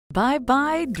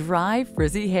Bye-bye dry,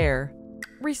 frizzy hair.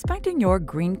 Respecting your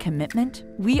green commitment,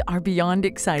 we are beyond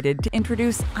excited to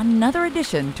introduce another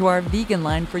addition to our vegan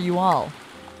line for you all.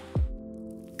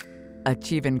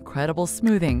 Achieve incredible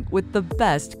smoothing with the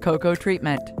best Coco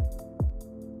Treatment.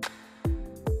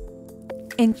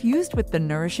 Infused with the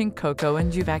nourishing cocoa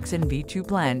and Juvaxin V2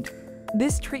 blend,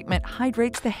 this treatment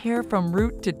hydrates the hair from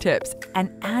root to tips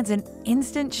and adds an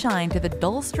instant shine to the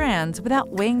dull strands without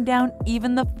weighing down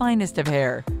even the finest of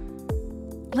hair.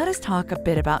 Let us talk a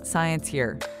bit about science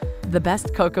here. The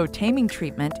best cocoa taming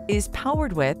treatment is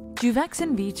powered with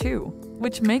Juvaxin V2,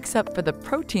 which makes up for the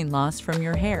protein loss from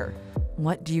your hair.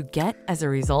 What do you get as a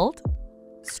result?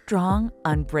 Strong,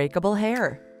 unbreakable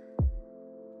hair.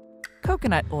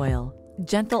 Coconut oil,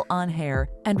 gentle on hair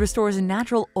and restores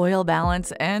natural oil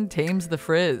balance and tames the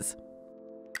frizz.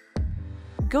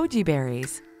 Goji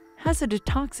berries has a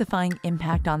detoxifying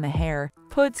impact on the hair,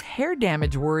 puts hair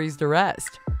damage worries to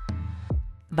rest.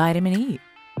 Vitamin E.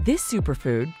 This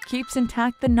superfood keeps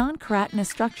intact the non-keratinous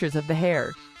structures of the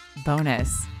hair.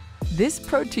 Bonus. This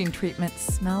protein treatment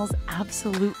smells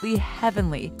absolutely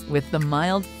heavenly with the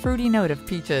mild, fruity note of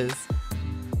peaches.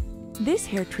 This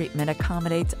hair treatment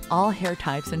accommodates all hair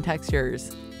types and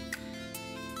textures.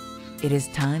 It is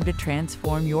time to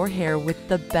transform your hair with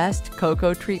the best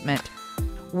Coco Treatment,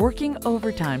 working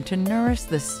overtime to nourish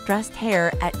the stressed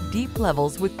hair at deep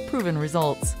levels with proven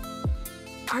results.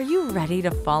 Are you ready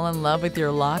to fall in love with your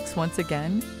locks once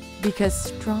again? Because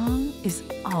strong is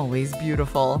always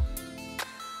beautiful.